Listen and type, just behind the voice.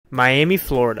Miami,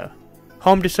 Florida.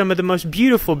 Home to some of the most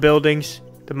beautiful buildings,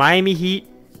 the Miami Heat,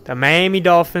 the Miami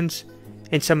Dolphins,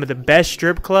 and some of the best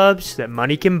strip clubs that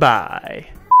money can buy.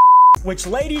 Which,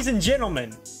 ladies and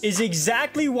gentlemen, is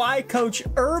exactly why Coach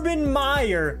Urban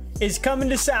Meyer is coming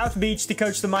to South Beach to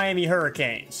coach the Miami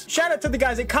Hurricanes. Shout out to the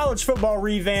guys at College Football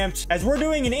Revamped, as we're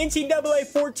doing an NCAA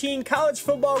 14 College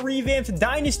Football Revamped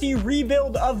Dynasty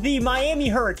rebuild of the Miami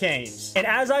Hurricanes. And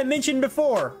as I mentioned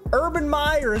before, Urban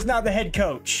Meyer is now the head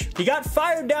coach. He got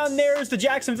fired down there as the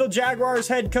Jacksonville Jaguars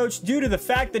head coach due to the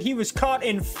fact that he was caught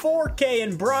in 4K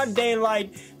in broad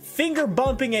daylight, finger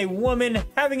bumping a woman,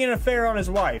 having an affair on his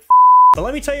wife. But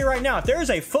let me tell you right now, if there is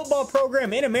a football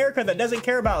program in America that doesn't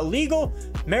care about legal,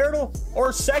 marital,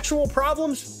 or sexual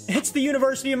problems, it's the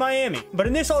University of Miami. But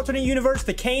in this alternate universe,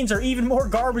 the Canes are even more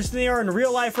garbage than they are in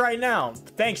real life right now.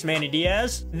 Thanks, Manny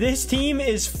Diaz. This team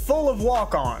is full of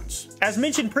walk-ons. As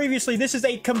mentioned previously, this is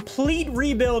a complete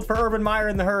rebuild for Urban Meyer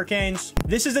and the Hurricanes.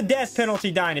 This is a death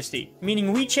penalty dynasty,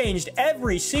 meaning we changed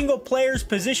every single player's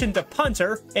position to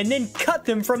punter and then cut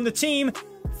them from the team,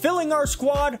 filling our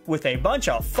squad with a bunch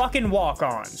of fucking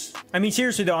walk-ons. I mean,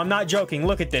 seriously though, I'm not joking.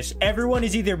 Look at this. Everyone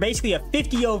is either basically a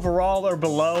 50 overall or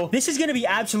below. This is going to be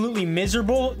absolutely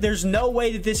miserable. There's no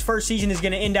way that this first season is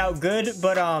going to end out good.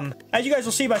 But as you guys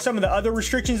will see by some of the other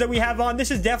restrictions that we have on, this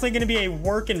is definitely going to be a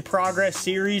work in progress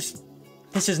series.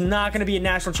 This is not going to be a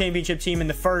national championship team in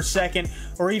the first, second,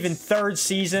 or even third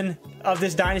season of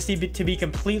this dynasty, to be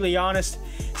completely honest.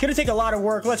 It's going to take a lot of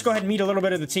work. Let's go ahead and meet a little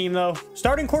bit of the team, though.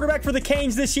 Starting quarterback for the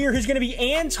Canes this year is going to be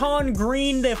Anton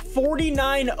Green, the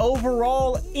 49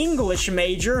 overall English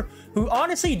major, who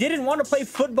honestly didn't want to play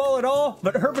football at all,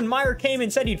 but Urban Meyer came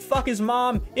and said he'd fuck his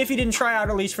mom if he didn't try out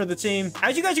at least for the team.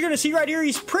 As you guys are going to see right here,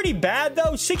 he's pretty bad,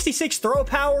 though. 66 throw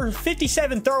power,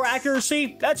 57 throw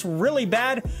accuracy. That's really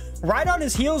bad. Right on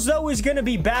his heels, though, is going to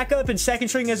be backup and second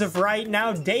string as of right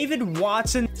now, David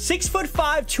Watson.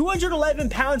 6'5", 211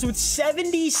 pounds with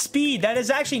 70 speed. That is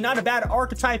actually not a bad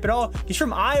archetype at all. He's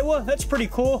from Iowa. That's pretty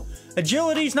cool.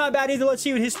 Agility's not bad either. Let's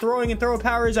see what his throwing and throw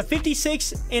power is. A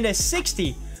 56 and a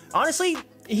 60. Honestly,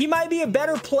 he might be a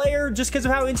better player just because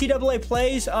of how NCAA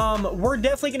plays. We're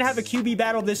definitely going to have a QB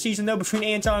battle this season, though, between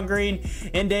Anton Green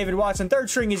and David Watson. Third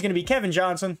string is going to be Kevin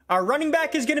Johnson. Our running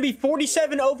back is going to be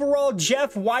 47 overall,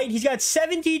 Jeff White. He's got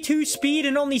 72 speed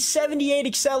and only 78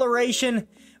 acceleration.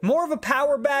 More of a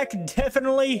power back,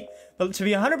 definitely. But to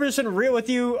be 100% real with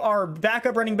you, our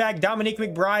backup running back, Dominique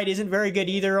McBride, isn't very good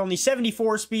either. Only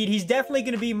 74 speed. He's definitely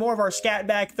going to be more of our scat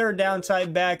back, third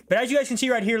downside back. But as you guys can see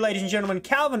right here, ladies and gentlemen,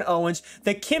 Calvin Owens,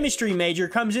 the chemistry major,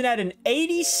 comes in at an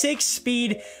 86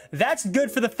 speed. That's good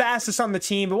for the fastest on the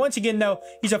team. But once again, though,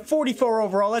 he's a 44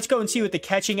 overall. Let's go and see what the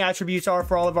catching attributes are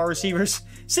for all of our receivers.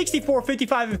 64,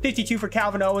 55, and 52 for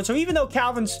Calvin Owens. So even though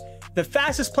Calvin's the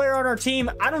fastest player on our team,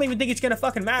 I don't even think it's going to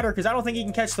fucking matter because I don't think he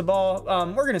can catch the ball.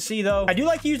 We're going to see, though. I do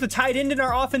like to use the tight end in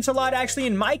our offense a lot, actually,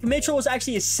 and Mike Mitchell is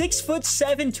actually a 6'7",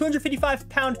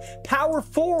 255-pound power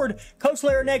forward. Coach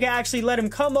Larinaga actually let him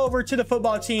come over to the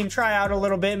football team, try out a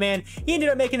little bit, man. He ended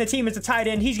up making the team as a tight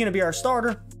end. He's going to be our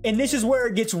starter. And this is where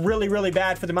it gets really, really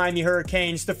bad for the Miami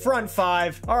Hurricanes. The front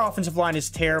five, our offensive line is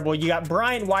terrible. You got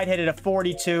Bryant Whitehead at a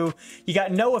 42. You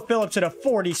got Noah Phillips at a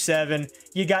 47.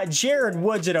 You got Jared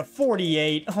Woods at a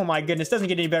 48. Oh my goodness, doesn't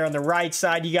get any better on the right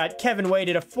side. You got Kevin Wade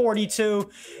at a 42.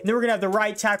 And then we're going to have the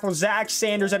right tackle, Zach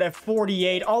Sanders, at a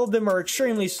 48. All of them are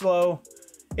extremely slow.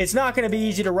 It's not going to be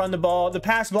easy to run the ball. The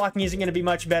pass blocking isn't going to be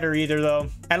much better either, though.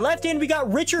 At left end, we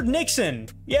got Richard Nixon.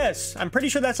 Yes, I'm pretty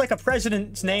sure that's like a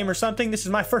president's name or something. This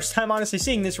is my first time, honestly,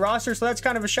 seeing this roster, so that's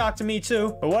kind of a shock to me,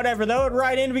 too. But whatever, though. At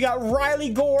right end, we got Riley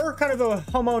Gore, kind of a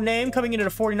homo name, coming in at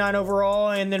a 49 overall.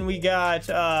 And then we got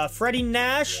Freddie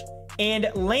Nash and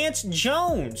Lance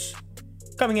Jones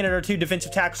coming in at our two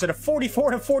defensive tackles at a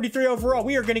 44 and a 43 overall.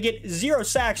 We are going to get 0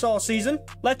 sacks all season.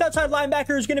 Left outside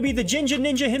linebacker is going to be the Ginger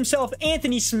Ninja himself,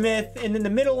 Anthony Smith. And then the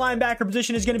middle linebacker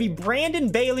position is going to be Brandon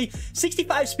Bailey.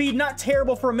 65 speed, not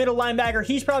terrible for a middle linebacker.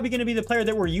 He's probably going to be the player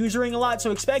that we're using a lot,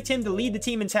 so expect him to lead the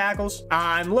team in tackles.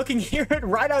 I'm looking here at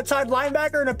right outside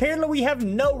linebacker, and apparently we have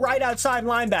no right outside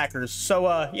linebackers.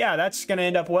 So, yeah, that's going to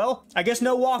end up well. I guess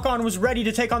no walk-on was ready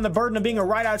to take on the burden of being a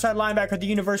right outside linebacker at the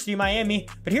University of Miami.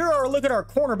 But here are a look at our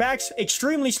cornerbacks.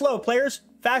 Extremely slow players.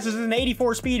 Fastest than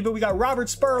 84 speed, but we got Robert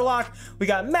Spurlock, we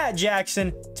got Matt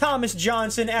Jackson, Thomas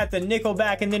Johnson at the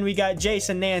nickelback, and then we got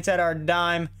Jason Nance at our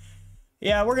dime.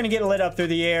 Yeah, we're going to get lit up through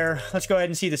the air. Let's go ahead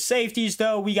and see the safeties,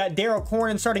 though. We got Daryl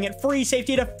Cornyn starting at free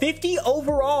safety at a 50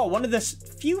 overall. One of the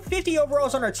few 50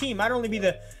 overalls on our team. Might only be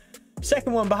the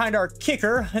Second one behind our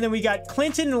kicker. And then we got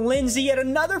Clinton Lindsay at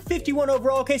another 51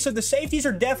 overall. Okay, so the safeties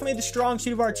are definitely the strong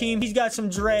suit of our team. He's got some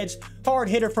dreads. Hard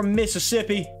hitter from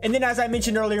Mississippi. And then, as I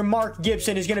mentioned earlier, Mark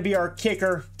Gibson is going to be our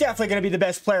kicker. Definitely going to be the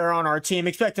best player on our team.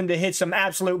 Expect him to hit some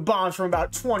absolute bombs from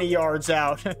about 20 yards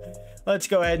out. Let's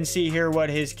go ahead and see here what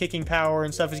his kicking power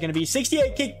and stuff is going to be.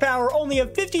 68 kick power, only a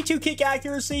 52 kick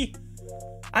accuracy.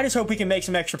 I just hope we can make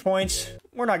some extra points.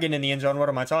 We're not getting in the end zone. What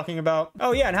am I talking about?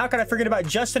 Oh, yeah, and how could I forget about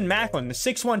Justin Macklin, the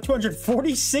 6'1",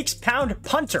 246-pound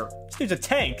punter. This dude's a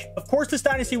tank. Of course, this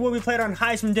dynasty will be played on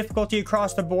Heisman difficulty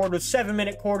across the board with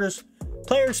 7-minute quarters.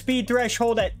 Player speed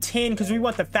threshold at 10 because we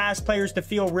want the fast players to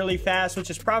feel really fast, which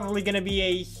is probably going to be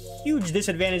a huge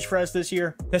disadvantage for us this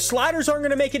year. The sliders aren't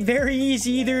going to make it very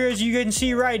easy either, as you can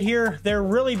see right here. They're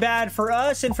really bad for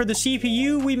us, and for the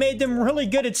CPU, we made them really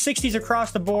good at 60s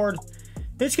across the board.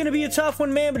 It's going to be a tough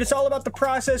one, man, but it's all about the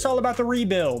process, all about the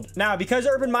rebuild. Now, because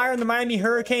Urban Meyer and the Miami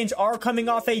Hurricanes are coming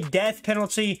off a death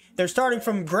penalty, they're starting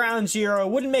from ground zero. It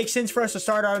wouldn't make sense for us to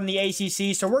start out in the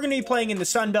ACC, so we're going to be playing in the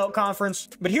Sun Belt Conference.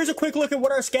 But here's a quick look at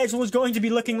what our schedule is going to be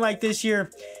looking like this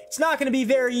year. It's not going to be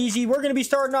very easy. We're going to be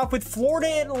starting off with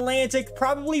Florida Atlantic,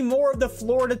 probably more of the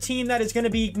Florida team that is going to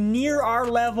be near our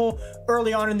level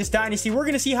early on in this dynasty. We're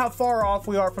going to see how far off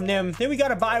we are from them. Then we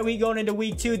got a bye week going into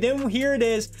week 2. Then here it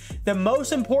is, the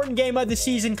most important game of the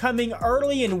season coming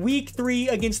early in week 3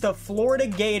 against the Florida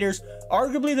Gators,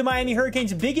 arguably the Miami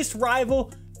Hurricanes' biggest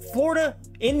rival. Florida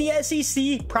in the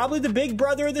SEC, probably the big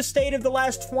brother of the state of the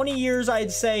last 20 years,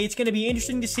 I'd say. It's going to be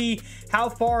interesting to see how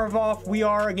far off we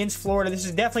are against Florida. This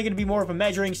is definitely going to be more of a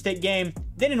measuring stick game.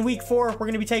 Then in week 4, we're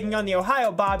going to be taking on the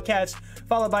Ohio Bobcats,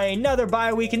 followed by another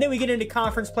bye week, and then we get into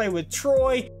conference play with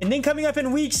Troy. And then coming up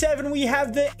in week 7, we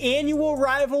have the annual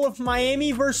rival of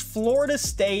Miami versus Florida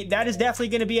State. That is definitely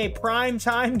going to be a prime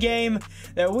time game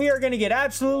that we are going to get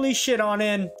absolutely shit on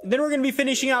in. Then we're going to be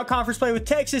finishing out conference play with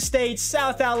Texas State,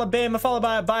 South Alabama, followed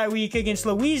by a bye week against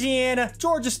Louisiana,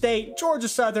 Georgia State, Georgia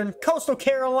Southern, Coastal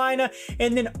Carolina,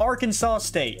 and then Arkansas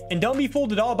State. And don't be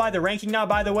fooled at all by the ranking now,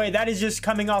 by the way. That is just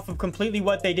coming off of completely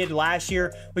what they did last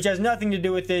year, which has nothing to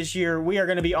do with this year. We are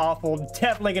going to be awful.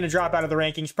 Definitely going to drop out of the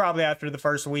rankings probably after the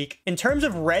first week. In terms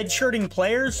of redshirting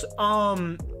players,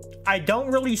 I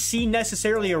don't really see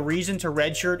necessarily a reason to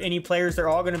redshirt any players. They're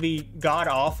all going to be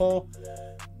god-awful.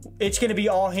 It's going to be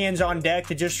all hands on deck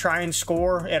to just try and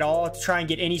score at all, to try and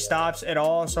get any stops at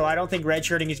all. So I don't think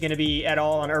redshirting is going to be at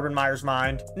all on Urban Meyer's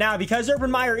mind. Now, because Urban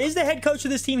Meyer is the head coach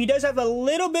of this team, he does have a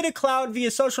little bit of clout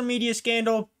via social media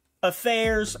scandal,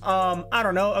 affairs, I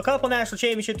don't know, a couple national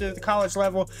championships at the college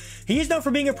level. He is known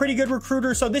for being a pretty good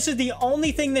recruiter, so this is the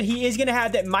only thing that he is going to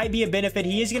have that might be a benefit.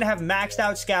 He is going to have maxed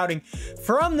out scouting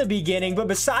from the beginning, but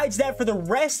besides that, for the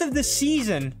rest of the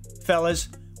season, fellas,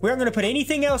 we aren't going to put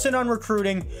anything else in on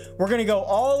recruiting. We're going to go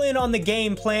all in on the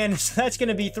game plan. So that's going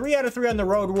to be 3 out of 3 on the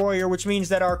Road Warrior, which means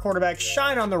that our quarterbacks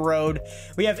shine on the road.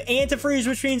 We have antifreeze,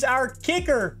 which means our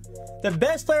kicker, the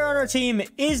best player on our team,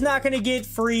 is not going to get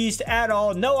freezed at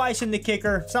all. No ice in the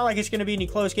kicker. It's not like it's going to be any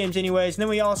close games anyways. And then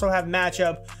we also have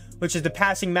matchup, which is the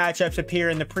passing matchups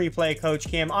appear in the pre-play coach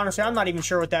cam. Honestly, I'm not even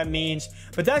sure what that means,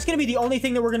 but that's going to be the only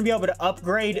thing that we're going to be able to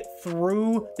upgrade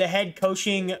through the head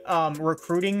coaching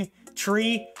recruiting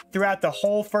tree throughout the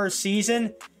whole first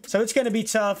season. So it's going to be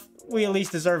tough. We at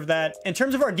least deserve that. In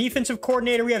terms of our defensive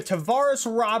coordinator, we have Tavares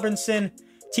Robinson.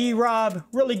 T-Rob,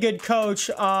 really good coach.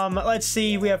 Let's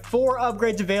see. We have 4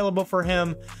 upgrades available for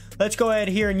him. Let's go ahead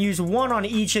here and use 1 on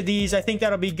each of these. I think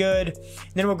that'll be good.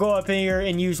 And then we'll go up here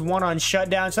and use 1 on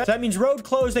shutdown. So that means road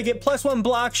close, they get +1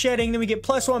 block shedding. Then we get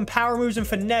 +1 power moves and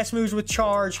finesse moves with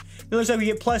charge. It looks like we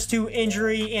get +2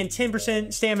 injury and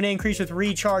 10% stamina increase with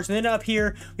recharge. And then up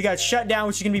here, we got shutdown,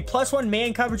 which is going to be +1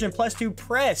 man coverage and +2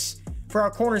 press for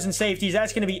our corners and safeties.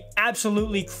 That's going to be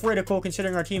absolutely critical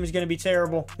considering our team is going to be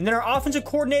terrible. And then our offensive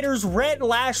coordinator is Rhett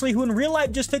Lashley, who in real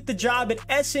life just took the job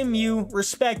at SMU.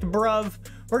 Respect, bruv.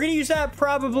 We're going to use that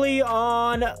probably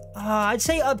on, I'd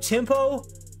say up-tempo.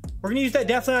 We're going to use that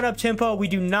definitely on up-tempo. We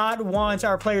do not want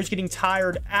our players getting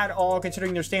tired at all,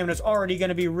 considering their stamina is already going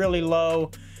to be really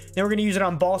low. Then we're going to use it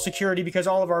on ball security because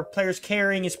all of our players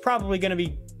carrying is probably going to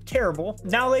be terrible.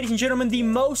 Now, ladies and gentlemen, the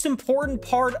most important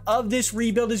part of this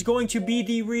rebuild is going to be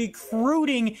the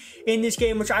recruiting in this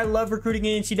game, which I love recruiting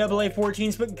in NCAA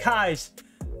 14s. But guys,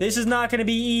 this is not going to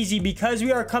be easy because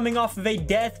we are coming off of a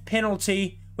death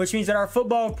penalty. which means that our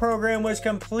football program was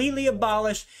completely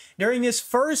abolished. During this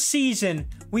first season,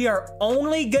 we are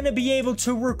only going to be able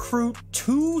to recruit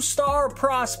 2-star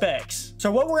prospects.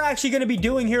 So what we're actually going to be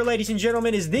doing here, ladies and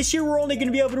gentlemen, is this year we're only going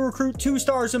to be able to recruit 2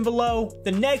 stars and below.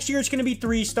 The next year it's going to be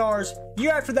 3 stars.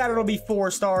 Year after that it'll be 4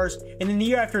 stars. And then the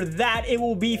year after that it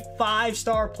will be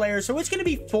 5-star players. So it's going to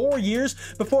be 4 years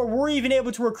before we're even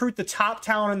able to recruit the top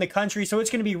talent in the country. So it's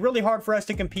going to be really hard for us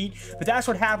to compete. But that's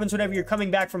what happens whenever you're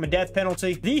coming back from a death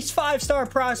penalty. These 5-star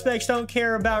prospects don't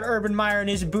care about Urban Meyer and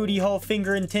his booty hole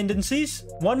fingering tendencies.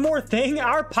 One more thing,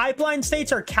 our pipeline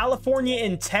states are California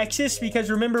and Texas,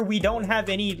 because remember, we don't have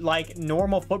any like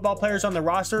normal football players on the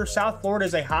roster. South Florida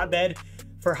is a hotbed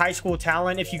for high school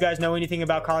talent. If you guys know anything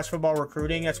about college football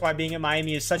recruiting, that's why being at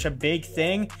Miami is such a big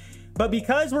thing. But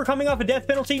because we're coming off a death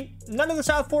penalty, none of the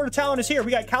South Florida talent is here.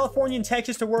 We got California and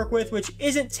Texas to work with, which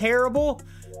isn't terrible,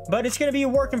 but it's going to be a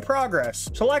work in progress.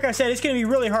 So like I said, it's going to be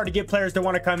really hard to get players to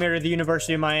want to come here to the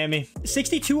University of Miami.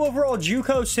 62 overall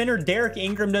JUCO center Derek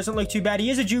Ingram doesn't look too bad. He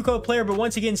is a JUCO player, but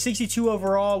once again, 62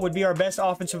 overall would be our best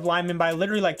offensive lineman by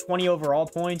literally like 20 overall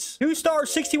points. 2-star,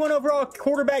 61 overall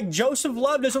quarterback Joseph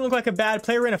Love doesn't look like a bad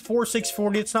player. Ran a 4.6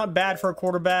 40. It's not bad for a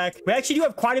quarterback. We actually do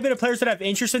have quite a bit of players that have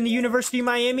interest in the University of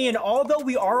Miami, and although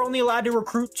we are only allowed to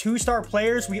recruit 2-star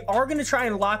players, we are going to try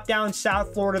and lock down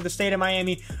South Florida, the state of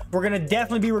Miami. We're going to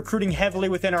definitely be recruiting heavily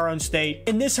within our own state.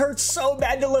 And this hurts so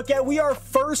bad to look at. We are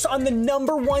first on the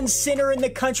 #1 center in the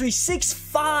country,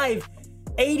 6'5",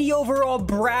 80 overall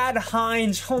Brad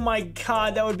Hines. Oh my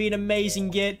God, that would be an amazing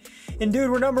get. And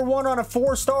dude, we're #1 on a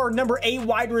 4-star, #8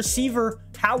 wide receiver,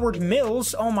 Howard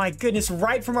Mills. Oh my goodness,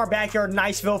 right from our backyard,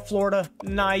 Niceville, Florida.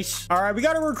 Nice. All right, we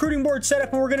got a recruiting board set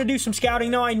up and we're going to do some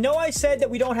scouting. Now, I know I said that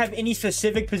we don't have any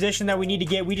specific position that we need to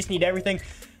get. We just need everything.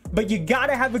 But you got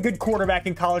to have a good quarterback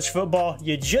in college football.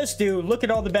 You just do. Look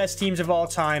at all the best teams of all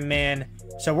time, man.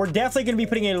 So we're definitely going to be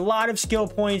putting a lot of skill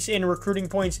points and recruiting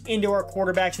points into our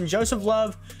quarterbacks. And Joseph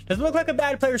Love doesn't look like a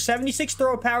bad player. 76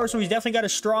 throw power, so he's definitely got a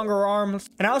stronger arm.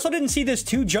 And I also didn't see this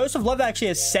too. Joseph Love actually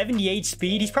has 78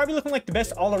 speed. He's probably looking like the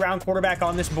best all-around quarterback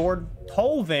on this board.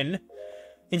 Tolvin.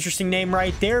 Interesting name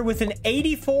right there, with an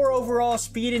 84 overall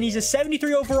speed. And he's a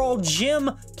 73 overall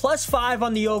gym, +5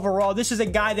 on the overall. This is a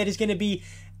guy that is going to be...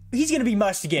 He's going to be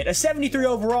must get. A 73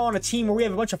 overall on a team where we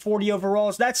have a bunch of 40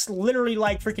 overalls. That's literally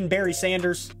like freaking Barry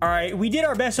Sanders. All right, we did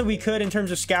our best that we could in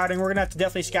terms of scouting. We're going to have to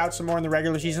definitely scout some more in the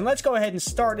regular season. Let's go ahead and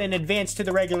start and advance to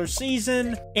the regular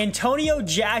season. Antonio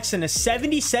Jackson, a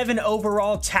 77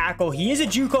 overall tackle. He is a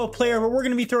JUCO player, but we're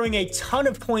going to be throwing a ton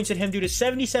of points at him due to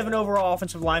 77 overall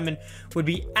offensive lineman. Would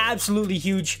be absolutely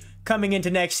huge coming into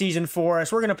next season for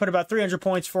us. We're going to put about 300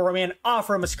 points for him and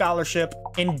offer him a scholarship.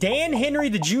 And Dan Henry,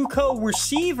 the JUCO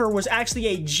receiver, was actually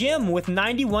a gem with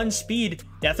 91 speed.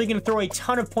 Definitely going to throw a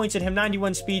ton of points at him.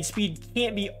 91 speed. Speed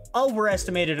can't be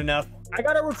overestimated enough. I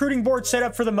got a recruiting board set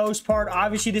up for the most part.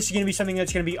 Obviously, this is going to be something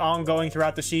that's going to be ongoing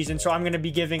throughout the season, so I'm going to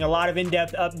be giving a lot of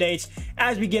in-depth updates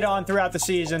as we get on throughout the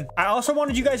season. I also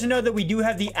wanted you guys to know that we do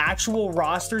have the actual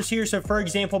rosters here. So, for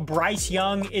example, Bryce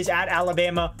Young is at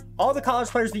Alabama. All the college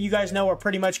players that you guys know are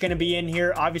pretty much going to be in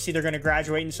here. Obviously, they're going to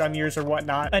graduate in some years or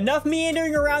whatnot. Enough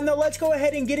meandering around, though. Let's go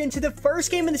ahead and get into the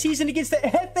first game of the season against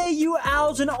the FAU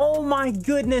Owls, and oh my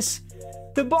goodness,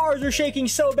 the bars are shaking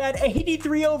so bad.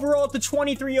 83 overall to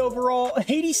 23 overall.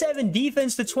 87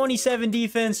 defense to 27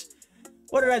 defense.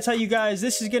 What did I tell you guys?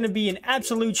 This is going to be an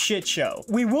absolute shit show.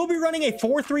 We will be running a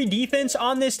 4-3 defense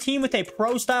on this team with a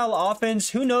pro-style offense.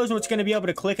 Who knows what's going to be able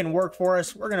to click and work for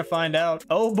us? We're going to find out.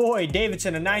 Oh boy,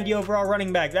 Davidson, a 90 overall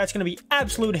running back. That's going to be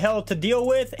absolute hell to deal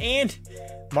with. And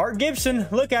Mark Gibson,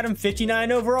 look at him,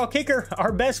 59 overall kicker,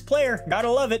 our best player. Gotta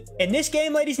love it. And this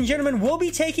game, ladies and gentlemen, will be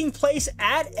taking place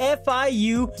at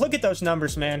FIU. Look at those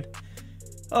numbers, man.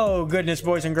 Oh, goodness,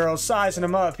 boys and girls, sizing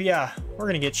them up. Yeah, we're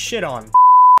gonna get shit on.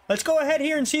 Let's go ahead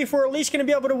here and see if we're at least going to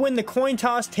be able to win the coin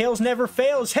toss. Tails never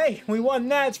fails. Hey, we won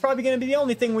that. It's probably going to be the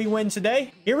only thing we win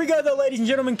today. Here we go, though, ladies and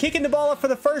gentlemen. Kicking the ball up for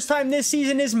the first time this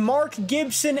season is Mark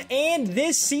Gibson, and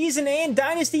this season and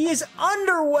dynasty is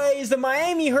underway as the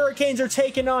Miami Hurricanes are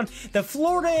taking on the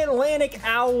Florida Atlantic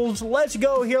Owls. Let's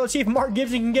go here. Let's see if Mark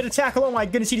Gibson can get a tackle. Oh, my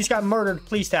goodness, he just got murdered.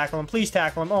 Please tackle him. Please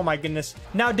tackle him. Oh, my goodness.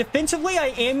 Now, defensively,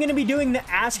 I am going to be doing the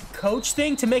Ask Coach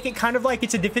thing to make it kind of like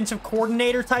it's a defensive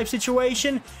coordinator type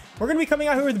situation. We're going to be coming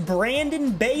out here with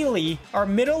Brandon Bailey, our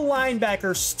middle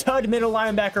linebacker, stud middle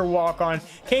linebacker walk-on.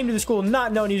 Came to the school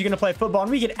not knowing he was going to play football,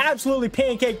 and we get absolutely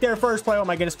pancaked their first play. Oh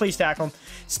my goodness, please tackle him.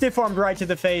 Stiff-armed right to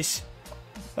the face.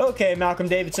 Okay, Malcolm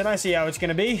Davidson, I see how it's going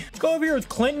to be. Let's go over here with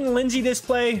Clinton Lindsay this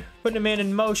play. Putting a man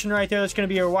in motion right there. That's going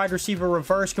to be our wide receiver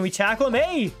reverse. Can we tackle him?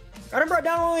 Hey! Got him brought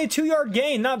down only a 2-yard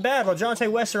gain. Not bad.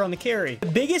 LaJohntay Wester on the carry. The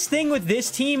biggest thing with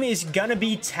this team is going to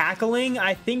be tackling.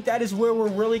 I think that is where we're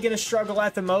really going to struggle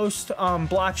at the most.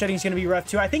 Block shedding is going to be rough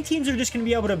too. I think teams are just going to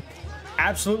be able to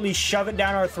absolutely shove it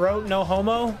down our throat. No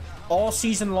homo. All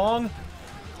season long.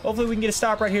 Hopefully we can get a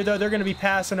stop right here, though. They're going to be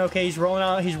passing. Okay, he's rolling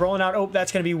out. He's rolling out. Oh,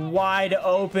 that's going to be wide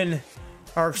open.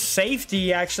 Our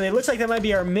safety, actually. It looks like that might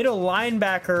be our middle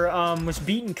linebacker was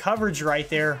beating coverage right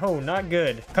there. Oh, not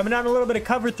good. Coming out a little bit of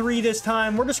cover 3 this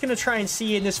time. We're just going to try and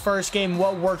see in this first game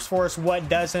what works for us, what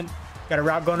doesn't. Got a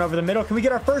route going over the middle. Can we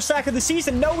get our first sack of the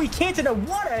season? No, we can't. And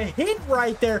what a hit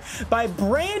right there by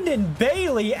Brandon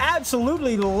Bailey.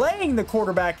 Absolutely laying the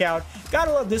quarterback out.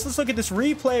 Gotta love this. Let's look at this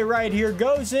replay right here.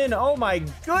 Goes in. Oh my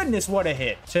goodness, what a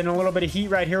hit. Sending a little bit of heat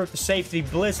right here with the safety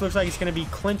blitz. Looks like it's going to be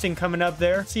Clinton coming up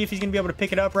there. See if he's going to be able to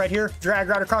pick it up right here. Drag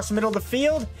right across the middle of the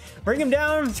field. Bring him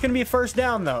down. It's going to be a first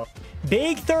down though.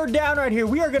 Big third down right here.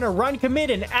 We are going to run commit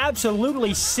and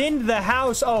absolutely send the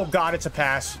house. Oh God, it's a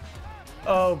pass.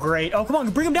 Oh, great. Oh, come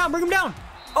on. Bring him down. Bring him down.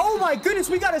 Oh, my goodness.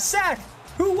 We got a sack.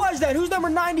 Who was that? Who's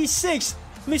number 96?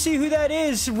 Let me see who that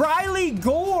is. Riley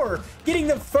Gore getting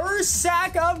the first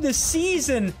sack of the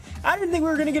season. I didn't think we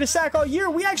were going to get a sack all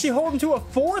year. We actually hold them to a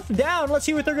 4th down. Let's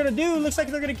see what they're going to do. Looks like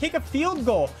they're going to kick a field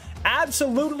goal.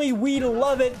 Absolutely. We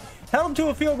love it. Held them to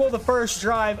a field goal the first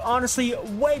drive. Honestly,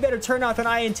 way better turnout than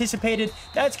I anticipated.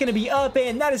 That's going to be up,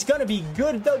 and that is going to be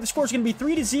good, though. The score's going to be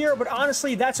 3-0, but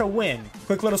honestly, that's a win.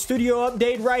 Quick little studio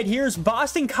update right here is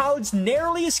Boston College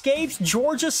narrowly escapes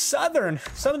Georgia Southern.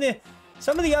 Some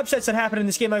of the upsets that happened in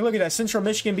this game, like look at that. Central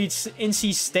Michigan beats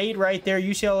NC State right there.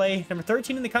 UCLA, number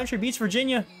 13 in the country, beats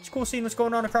Virginia. It's cool seeing what's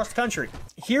going on across the country.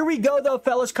 Here we go, though,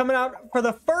 fellas. Coming out for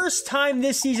the first time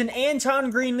this season, Anton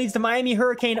Green leads the Miami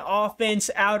Hurricane offense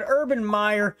out. Urban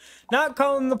Meyer not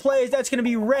calling the plays. That's going to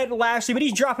be Rhett Lashley, but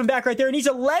he's dropping back right there, and he's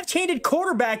a left-handed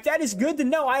quarterback. That is good to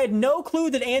know. I had no clue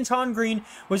that Anton Green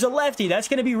was a lefty. That's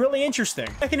going to be really interesting.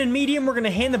 Second and medium, we're going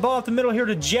to hand the ball up the middle here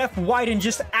to Jeff White, and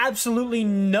just absolutely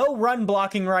no run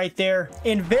blocking right there.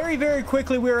 And very, very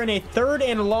quickly, we're in a 3rd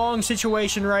and long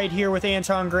situation right here with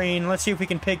Anton Green. Let's see if we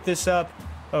can pick this up.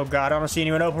 Oh, God, I don't see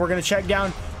anyone open. We're going to check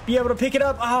down, be able to pick it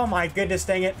up. Oh, my goodness,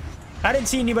 dang it. I didn't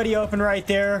see anybody open right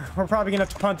there. We're probably going to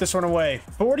have to punt this one away.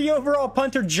 40 overall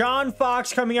punter John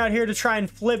Fox coming out here to try and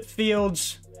flip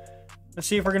fields. Let's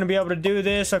see if we're going to be able to do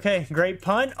this. Okay, great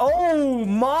punt. Oh,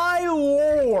 my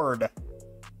Lord.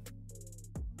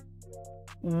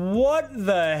 What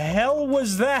the hell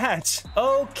was that?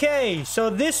 Okay, so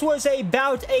this was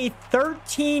about a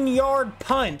 13-yard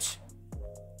punt.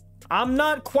 I'm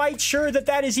not quite sure that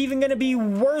that is even going to be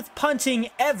worth punting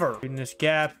ever. In this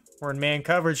gap, we're in man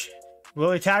coverage.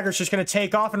 Willie Taggart's just going to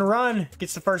take off and run.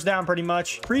 Gets the first down pretty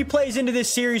much. 3 plays into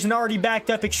this series and already backed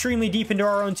up extremely deep into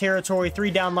our own territory.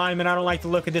 3 down linemen. I don't like the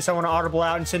look of this. I want to audible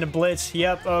out and send a blitz.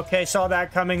 Yep, okay, saw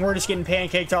that coming. We're just getting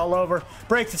pancaked all over.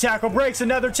 Breaks the tackle, breaks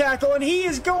another tackle, and he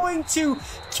is going to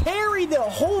carry the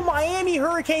whole Miami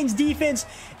Hurricanes defense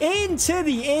into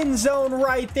the end zone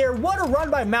right there. What a run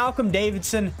by Malcolm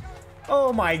Davidson.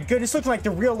 Oh my goodness, looking like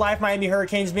the real-life Miami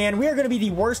Hurricanes, man. We are going to be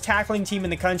the worst tackling team in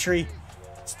the country.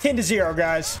 It's 10-0,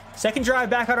 guys. Second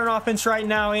drive back out on offense right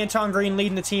now. Anton Green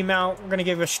leading the team out. We're going to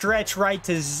give a stretch right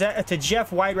to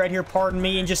Jeff White right here, pardon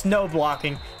me, and just no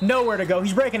blocking. Nowhere to go.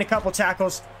 He's breaking a couple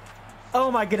tackles.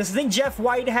 Oh, my goodness. I think Jeff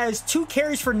White has 2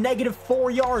 carries for -4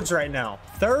 yards right now.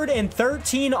 3rd and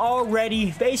 13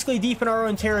 already. Basically deep in our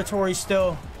own territory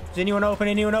still. Is anyone open?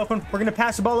 Anyone open? We're going to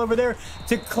pass the ball over there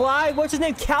to Clyde. What's his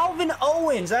name? Calvin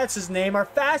Owens. That's his name. Our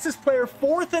fastest player.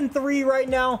 4th and 3 right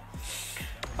now.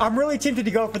 I'm really tempted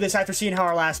to go for this after seeing how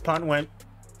our last punt went.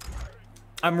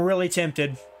 I'm really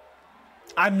tempted.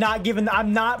 I'm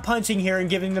not punting here and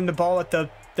giving them the ball at the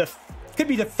could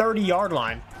be the 30-yard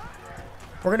line.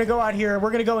 We're going to go out here.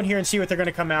 We're going to go in here and see what they're going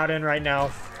to come out in right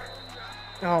now.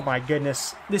 Oh my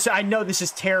goodness. I know this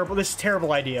is terrible. This is a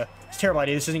terrible idea. It's a terrible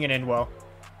idea. This isn't going to end well.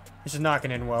 This is not going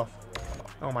to end well.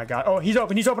 Oh my God. Oh, he's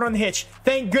open. He's open on the hitch.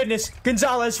 Thank goodness.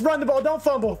 Gonzalez, run the ball. Don't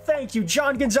fumble. Thank you.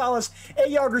 John Gonzalez,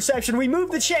 8-yard reception. We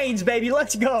moved the chains, baby.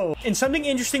 Let's go. And something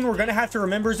interesting we're going to have to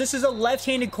remember is this is a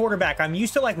left-handed quarterback. I'm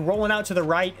used to like rolling out to the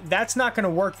right. That's not going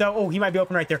to work though. Oh, he might be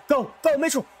open right there. Go, go,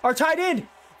 Mitchell. Our tight end.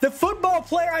 The football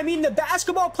player, I mean the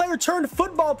basketball player turned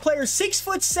football player,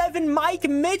 6'7" Mike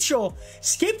Mitchell,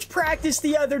 skipped practice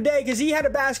the other day because he had a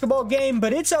basketball game,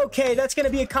 but it's okay. That's going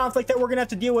to be a conflict that we're going to have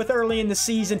to deal with early in the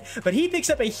season, but he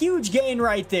picks up a huge gain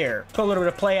right there. Put a little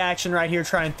bit of play action right here,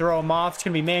 try and throw him off. It's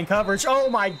going to be man coverage. Oh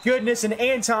my goodness, and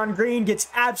Anton Green gets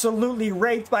absolutely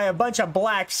raped by a bunch of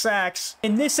black sacks,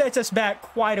 and this sets us back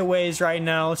quite a ways right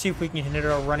now. Let's see if we can hit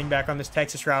our running back on this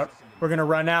Texas route. We're going to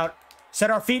run out. Set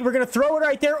our feet. We're going to throw it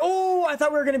right there. Oh, I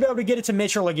thought we were going to be able to get it to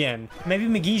Mitchell again. Maybe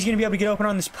McGee's going to be able to get open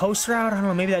on this post route. I don't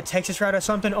know. Maybe that Texas route or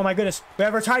something. Oh, my goodness. We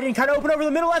have our tight end kind of open over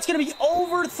the middle. That's going to be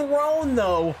overthrown,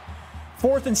 though.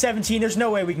 4th and 17. There's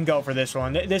no way we can go for this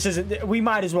one. This isn't... We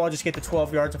might as well just get the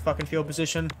 12 yards of fucking field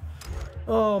position.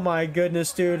 Oh, my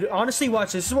goodness, dude. Honestly,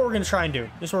 watch this. This is what we're going to try and do.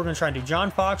 This is what we're going to try and do.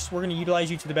 John Fox, we're going to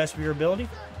utilize you to the best of your ability.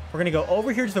 We're going to go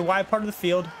over here to the wide part of the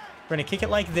field. We're going to kick it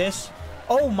like this.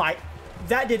 Oh, my...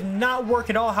 That did not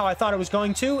work at all how I thought it was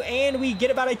going to, and we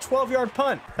get about a 12-yard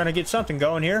punt. Trying to get something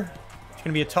going here. It's going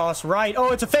to be a toss right.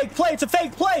 Oh, it's a fake play. It's a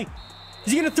fake play.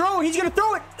 Is he going to throw it? He's going to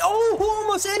throw it. Oh,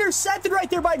 almost intercepted right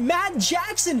there by Matt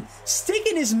Jackson.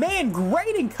 Sticking his man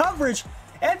great in coverage.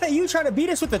 FAU trying to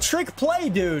beat us with a trick play,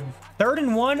 dude. 3rd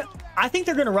and 1. I think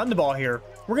they're going to run the ball here.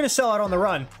 We're going to sell out on the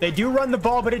run. They do run the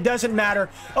ball, but it doesn't matter.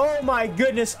 Oh, my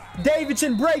goodness.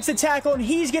 Davidson breaks the tackle, and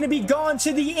he's going to be gone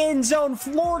to the end zone.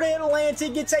 Florida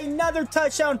Atlantic gets another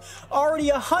touchdown. Already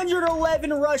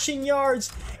 111 rushing yards.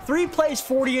 3 plays,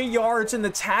 48 yards, and the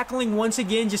tackling, once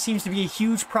again, just seems to be a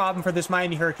huge problem for this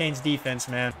Miami Hurricanes defense,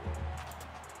 man.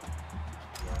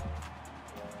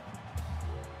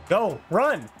 Go.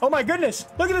 Run. Oh, my goodness.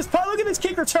 Look at this punt. Look at this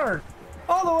kick return.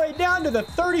 All the way down to the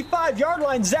 35-yard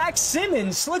line. Zach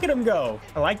Simmons, look at him go.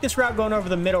 I like this route going over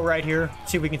the middle right here.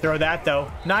 See if we can throw that, though.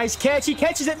 Nice catch. He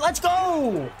catches it. Let's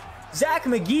go. Zach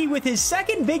McGee with his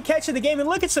second big catch of the game. And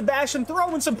look at Sebastian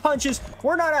throwing some punches.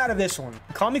 We're not out of this one.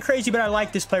 Call me crazy, but I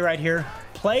like this play right here.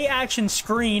 Play action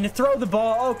screen. Throw the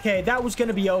ball. Okay, that was going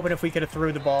to be open if we could have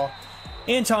threw the ball.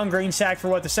 Anton Green sacked for,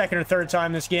 what, the 2nd or 3rd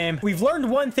time this game. We've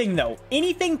learned one thing, though.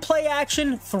 Anything play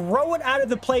action, throw it out of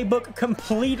the playbook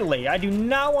completely. I do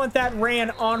not want that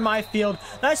ran on my field.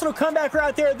 Nice little comeback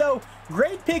route there, though.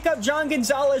 Great pickup, John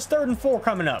Gonzalez, 3rd and 4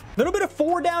 coming up. A little bit of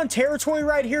 4-down territory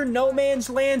right here, no man's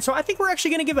land. So I think we're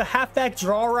actually going to give a halfback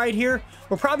draw right here.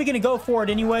 We're probably going to go for it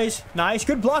anyways. Nice,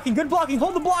 good blocking, good blocking.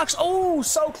 Hold the blocks. Oh,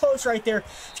 so close right there.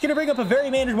 It's going to bring up a very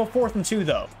manageable 4th and 2,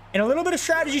 though. And a little bit of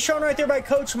strategy shown right there by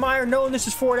Coach Meyer, knowing this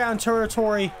is 4-down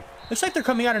territory. Looks like they're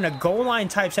coming out in a goal line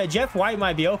type set. Jeff White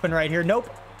might be open right here. Nope.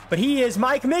 But he is.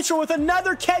 Mike Mitchell with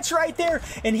another catch right there.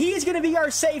 And he is going to be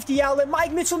our safety outlet.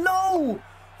 Mike Mitchell, no!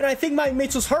 And I think Mike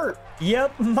Mitchell's hurt.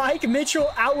 Yep, Mike Mitchell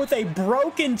out with a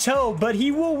broken toe, but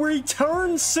he will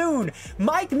return soon.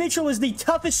 Mike Mitchell is the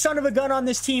toughest son of a gun on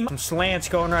this team. Some slants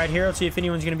going right here. Let's see if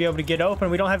anyone's going to be able to get open.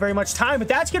 We don't have very much time, but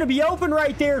that's going to be open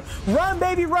right there. Run,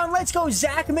 baby, run. Let's go,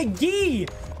 Zach McGee.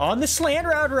 On the slant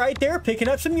route right there, picking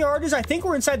up some yardage. I think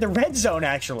we're inside the red zone,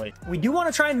 actually. We do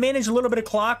want to try and manage a little bit of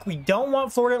clock. We don't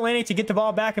want Florida Atlantic to get the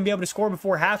ball back and be able to score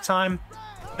before halftime.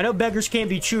 I know beggars can't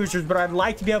be choosers, but I'd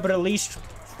like to be able to at least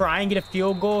try and get a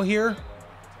field goal here.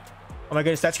 Oh my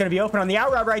goodness, that's going to be open on the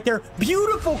out route right there.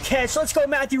 Beautiful catch. Let's go,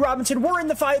 Matthew Robinson. We're in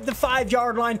the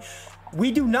 5-yard line.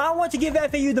 We do not want to give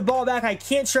FAU the ball back. I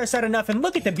can't stress that enough. And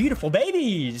look at the beautiful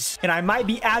babies. And I might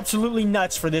be absolutely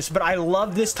nuts for this, but I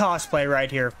love this toss play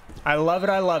right here. I love it.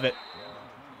 I love it.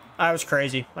 I was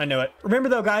crazy. I knew it. Remember,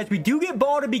 though, guys, we do get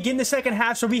ball to begin the second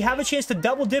half, so we have a chance to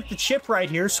double dip the chip right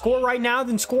here. Score right now,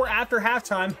 then score after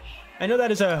halftime. I know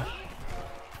that is a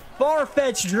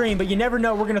far-fetched dream, but you never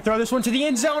know. We're going to throw this one to the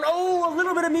end zone. Oh, a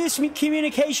little bit of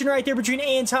miscommunication right there between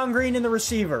Anton Green and the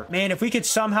receiver. Man, if we could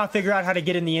somehow figure out how to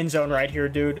get in the end zone right here,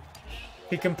 dude, it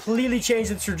could completely change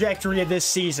the trajectory of this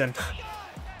season.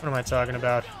 What am I talking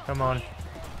about? Come on.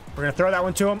 We're going to throw that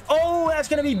one to him. Oh, that's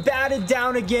going to be batted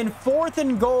down again. 4th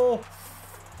and goal.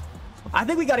 I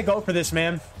think we got to go for this,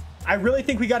 man. I really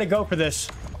think we got to go for this.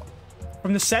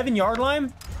 From the 7-yard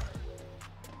line,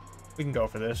 we can go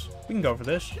for this. We can go for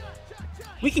this.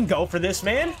 We can go for this,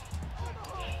 man.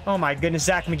 Oh, my goodness.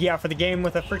 Zach McGee out for the game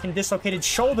with a freaking dislocated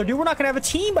shoulder. Dude, we're not going to have a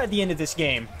team by the end of this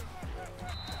game.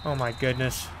 Oh, my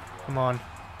goodness. Come on.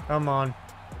 Come on.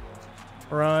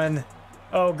 Run.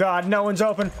 Oh, God. No one's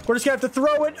open. We're just going to have to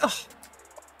throw it. Oh.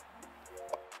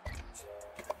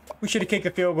 We should have kicked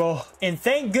a field goal. And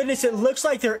thank goodness it looks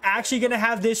like they're actually going to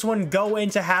have this one go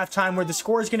into halftime where the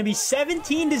score is going to be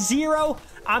 17-0.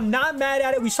 I'm not mad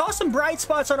at it. We saw some bright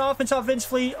spots on offense,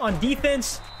 offensively. On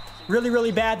defense, really,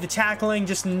 really bad. The tackling,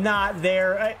 just not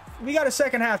there. We got a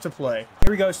second half to play.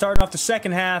 Here we go, starting off the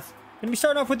second half. Going to be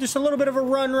starting off with just a little bit of a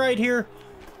run right here.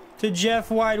 to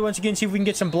Jeff White once again. See if we can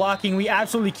get some blocking. We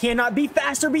absolutely cannot. Be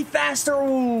faster, be faster.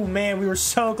 Oh man, we were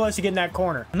so close to getting that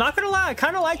corner. I'm not gonna lie, I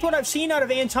kind of liked what I've seen out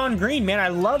of Anton Green, man. I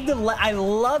love the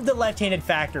left-handed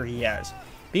factor he has.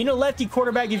 Being a lefty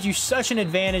quarterback gives you such an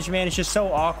advantage, man. It's just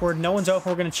so awkward. No one's open.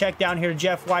 We're going to check down here to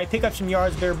Jeff White. Pick up some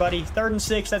yards there, buddy. 3rd and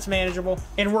 6. That's manageable.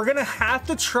 And we're going to have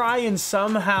to try and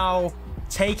somehow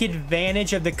take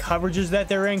advantage of the coverages that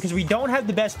they're in because we don't have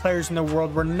the best players in the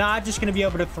world. We're not just going to be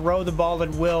able to throw the ball at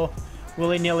will,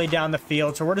 willy-nilly down the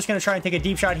field. So we're just going to try and take a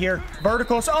deep shot here.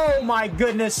 Verticals. Oh, my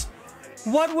goodness.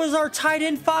 What was our tight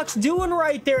end Fox doing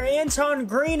right there? Anton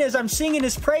Green, as I'm singing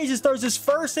his praises, throws his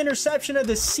first interception of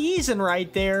the season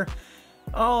right there.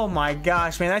 Oh my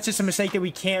gosh, man. That's just a mistake that we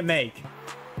can't make.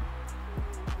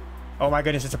 Oh my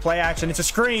goodness, it's a play action. It's a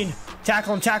screen.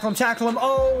 Tackle him, tackle him, tackle him.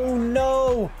 Oh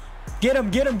no. Get him,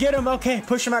 get him, get him. Okay,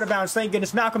 push him out of bounds. Thank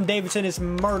goodness. Malcolm Davidson is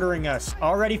murdering us.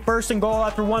 Already 1st and goal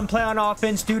after 1 play on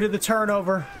offense due to the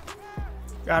turnover.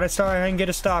 Gotta start and get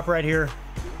a stop right here.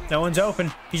 No one's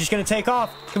open. He's just going to take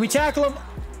off. Can we tackle him?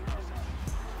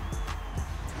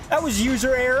 That was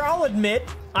user error, I'll admit.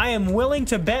 I am willing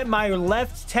to bet my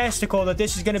left testicle that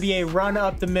this is going to be a run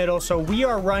up the middle, so we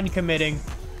are run committing.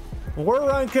 We're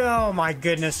run... Oh, my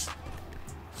goodness.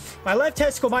 My left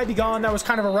testicle might be gone. That was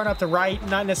kind of a run up the right,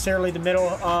 not necessarily the middle.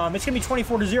 It's going to be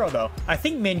 24-0, though. I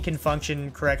think men can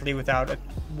function correctly without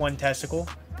one testicle.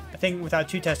 I think without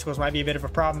 2 testicles might be a bit of a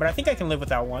problem, but I think I can live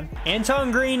without one.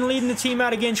 Anton Green leading the team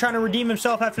out again, trying to redeem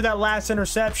himself after that last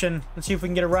interception. Let's see if we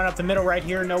can get a run up the middle right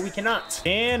here. No, we cannot.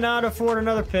 And not afford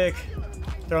another pick.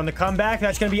 Throwing the comeback.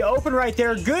 That's going to be open right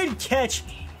there. Good catch.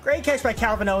 Great catch by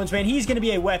Calvin Owens, man. He's going to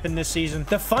be a weapon this season.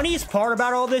 The funniest part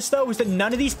about all this, though, is that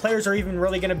none of these players are even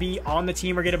really going to be on the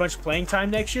team or get a bunch of playing time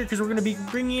next year because we're going to be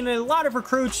bringing in a lot of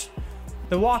recruits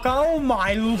to walk on. Oh,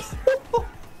 my Lord.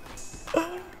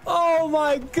 Oh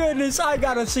my goodness, I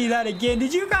gotta see that again.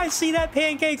 Did you guys see that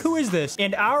pancake? Who is this?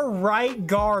 And our right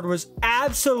guard was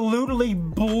absolutely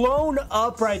blown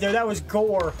up right there. That was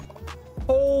gore.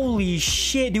 Holy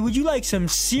shit, dude. Would you like some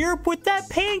syrup with that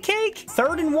pancake?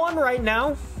 3rd and 1 right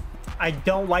now. I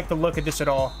don't like the look of this at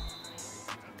all.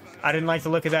 I didn't like the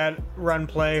look of that run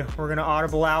play. We're gonna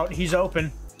audible out. He's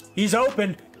open. He's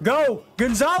open. Go.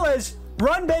 Gonzalez.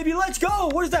 Run, baby. Let's go.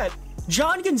 What is that?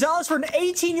 John Gonzalez for an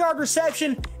 18-yard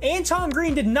reception. Anton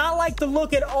Green did not like the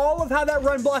look at all of how that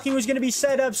run blocking was going to be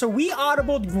set up, so we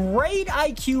audibled. Great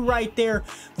IQ right there.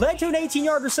 Led to an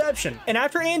 18-yard reception. And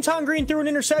after Anton Green threw an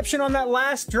interception on that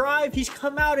last drive, he's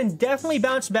come out and definitely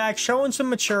bounced back, showing some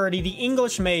maturity. The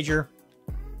English major.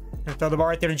 Gonna throw the ball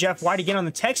right there to Jeff White again on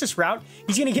the Texas route.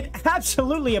 He's going to get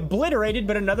absolutely obliterated,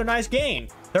 but another nice gain.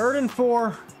 3rd and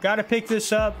 4. Got to pick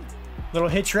this up. Little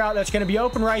hitch route. That's going to be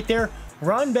open right there.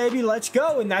 Run, baby, let's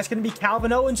go. And that's going to be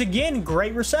Calvin Owens again.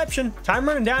 Great reception. Time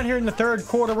running down here in the 3rd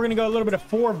quarter. We're going to go a little bit of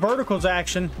 4 verticals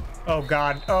action. Oh,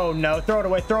 God. Oh, no. Throw it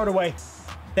away. Throw it away.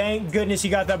 Thank goodness he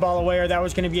got that ball away, or that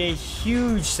was going to be a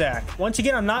huge sack. Once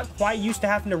again, I'm not quite used to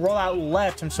having to roll out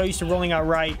left. I'm so used to rolling out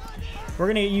right. We're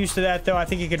going to get used to that, though. I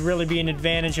think it could really be an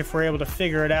advantage if we're able to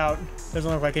figure it out. Doesn't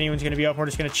look like anyone's going to be open. We're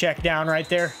just going to check down right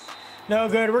there. No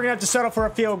good. We're going to have to settle for a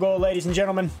field goal, ladies and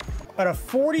gentlemen. At a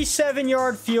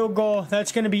 47-yard field goal,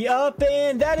 that's going to be up,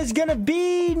 and that is going to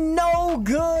be no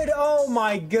good. Oh,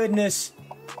 my goodness.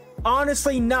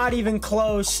 Honestly, not even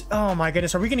close. Oh, my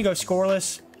goodness. Are we going to go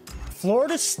scoreless?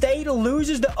 Florida State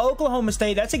loses to Oklahoma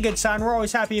State. That's a good sign. We're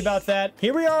always happy about that.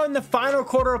 Here we are in the final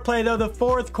quarter of play, though. The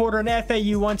 4th quarter, and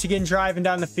FAU once again driving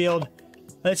down the field.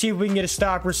 Let's see if we can get a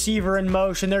stop. Receiver in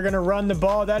motion. They're going to run the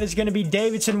ball. That is going to be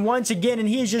Davidson once again, and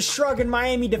he is just shrugging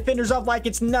Miami defenders off like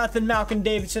it's nothing. Malcolm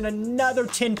Davidson, another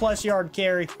 10-plus yard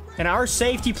carry. And our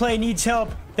safety play needs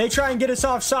help. They try and get us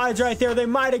off sides right there. They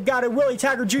might have got it. Willie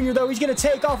Taggart Jr., though, he's going to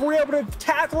take off. We're able to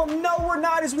tackle him. No, we're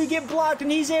not, as we get blocked, and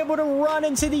he's able to run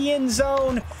into the end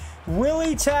zone.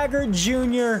 Willie Taggart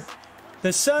Jr.,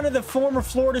 the son of the former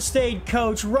Florida State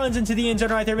coach, runs into the end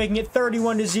zone right there, making it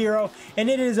 31-0.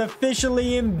 And it is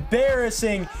officially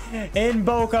embarrassing in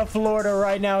Boca, Florida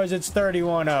right now, as it's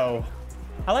 31-0.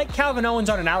 I like Calvin Owens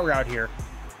on an out route here.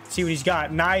 See what he's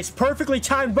got. Nice, perfectly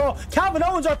timed ball. Calvin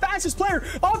Owens, our fastest player,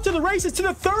 off to the races to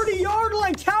the 30-yard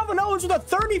line. Calvin Owens with a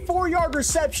 34-yard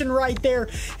reception right there.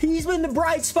 He's been the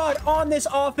bright spot on this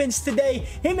offense today.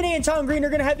 Him and Anton Green are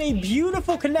going to have a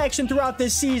beautiful connection throughout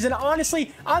this season.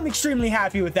 Honestly, I'm extremely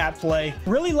happy with that play.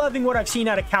 Really loving what I've seen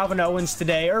out of Calvin Owens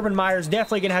today. Urban Meyer's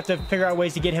definitely going to have to figure out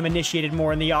ways to get him initiated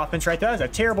more in the offense right there. That was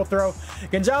a terrible throw.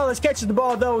 Gonzalez catches the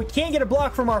ball, though. We can't get a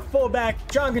block from our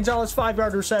fullback. John Gonzalez,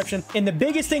 5-yard reception. And the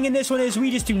biggest thing in this one is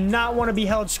we just do not want to be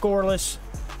held scoreless.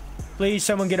 Please,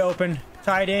 someone get open.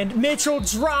 Tight end. Mitchell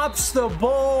drops the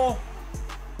ball.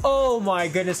 Oh my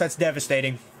goodness, that's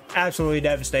devastating. Absolutely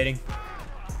devastating.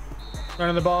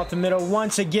 Running the ball up the middle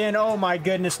once again. Oh my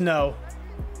goodness, no.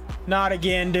 Not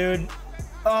again, dude.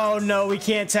 Oh no, we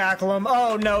can't tackle him.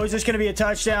 Oh no, is this going to be a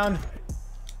touchdown?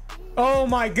 Oh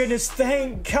my goodness,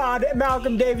 thank God.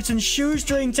 Malcolm Davidson,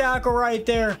 shoestring tackle right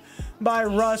there by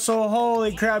Russell.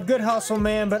 Holy crap, good hustle,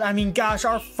 man. But I mean, gosh,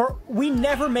 we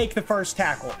never make the first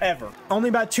tackle, ever. Only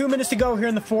about 2 minutes to go here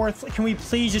in the fourth. Can we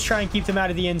please just try and keep them out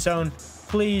of the end zone?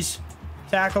 Please.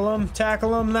 Tackle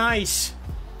him, nice.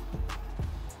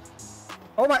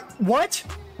 Oh my, what?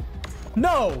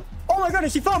 No. Oh my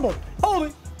goodness, he fumbled. Holy,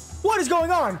 what is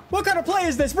going on? What kind of play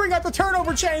is this? Bring out the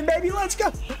turnover chain, baby, let's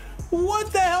go.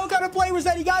 What the hell kind of play was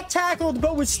that? He got tackled,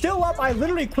 but was still up. I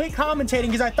literally quit commentating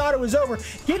because I thought it was over.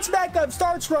 Gets back up,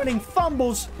 starts running,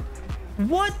 fumbles.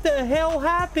 What the hell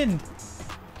happened?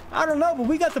 I don't know, but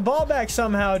we got the ball back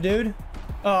somehow, dude.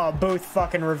 Oh, Booth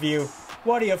fucking review.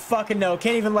 What do you fucking know?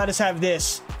 Can't even let us have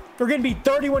this. We're going to be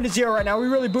 31-0 right now. We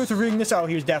really Booth reviewing this? Oh,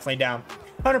 he was definitely down.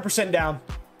 100% down.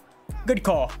 Good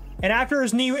call. And after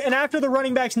his knee, and after the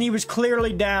running back's knee was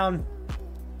clearly down,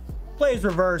 play is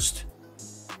reversed.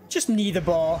 Just knee the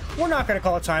ball. We're not going to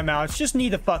call timeouts. Just knee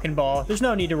the fucking ball. There's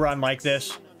no need to run like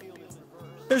this.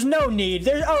 There's no need.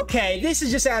 Okay, this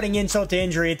is just adding insult to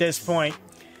injury at this point.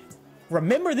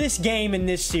 Remember this game in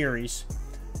this series.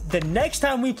 The next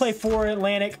time we play Florida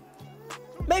Atlantic,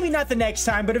 maybe not the next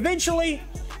time, but eventually,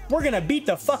 we're going to beat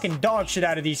the fucking dog shit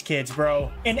out of these kids, bro.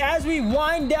 And as we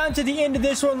wind down to the end of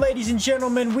this one, ladies and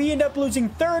gentlemen, we end up losing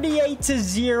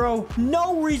 38-0.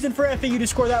 No reason for FAU to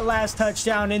score that last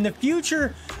touchdown. In the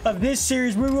future of this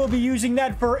series, we will be using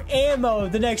that for ammo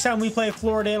the next time we play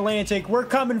Florida Atlantic. We're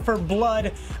coming for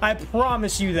blood. I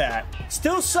promise you that.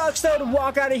 Still sucks, though, to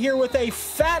walk out of here with a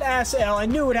fat-ass L. I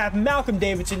knew it would happen. Malcolm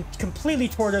Davidson completely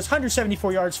toward us.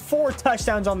 174 yards, 4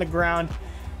 touchdowns on the ground.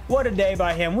 What a day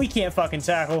by him. We can't fucking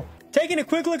tackle. Taking a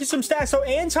quick look at some stats. So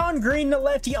Anton Green, the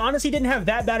lefty, honestly didn't have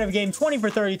that bad of a game. 20 for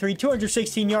 33,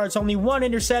 216 yards, only 1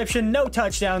 interception, no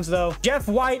touchdowns though. Jeff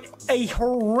White, a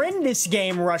horrendous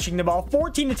game rushing the ball.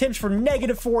 14 attempts for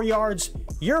 -4 yards.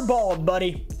 You're bald,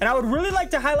 buddy. And I would really like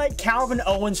to highlight Calvin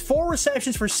Owens. 4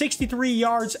 receptions for 63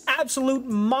 yards. Absolute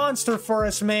monster for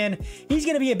us, man. He's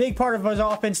going to be a big part of his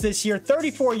offense this year.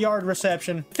 34-yard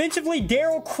reception. Defensively,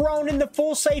 Daryl Cronin, the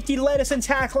full safety, led us in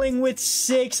tackling with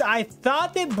 6. I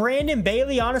thought that Brandon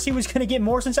Bailey honestly was going to get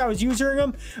more since I was using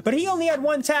him, but he only had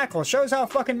 1 tackle. Shows how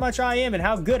fucking much I am and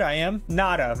how good I am.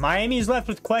 Nada. Miami is left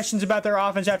with questions about their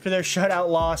offense after their shutout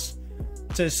loss,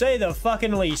 to say the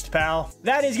fucking least, pal.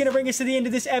 That is going to bring us to the end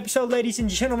of this episode, ladies and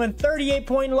gentlemen.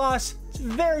 38-point loss. It's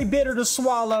very bitter to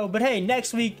swallow, but hey,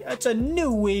 next week, it's a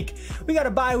new week. We got a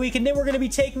bye week, and then we're going to be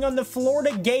taking on the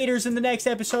Florida Gators in the next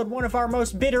episode, one of our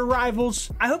most bitter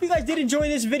rivals. I hope you guys did enjoy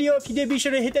this video. If you did, be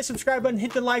sure to hit that subscribe button,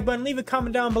 hit the like button, leave a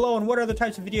comment down below on what other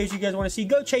types of videos you guys want to see.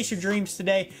 Go chase your dreams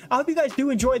today. I hope you guys do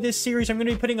enjoy this series. I'm going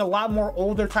to be putting a lot more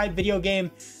older type video game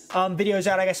videos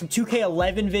out. I got some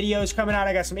 2K11 videos coming out.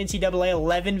 I got some NCAA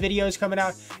 11 videos coming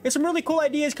out. There's some really cool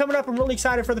ideas coming up. I'm really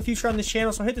excited for the future on this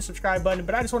channel, so hit the subscribe button.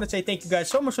 But I just want to say thank you guys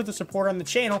so much for the support on the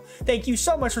channel. Thank you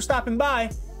so much for stopping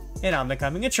by, and I'm the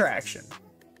coming attraction.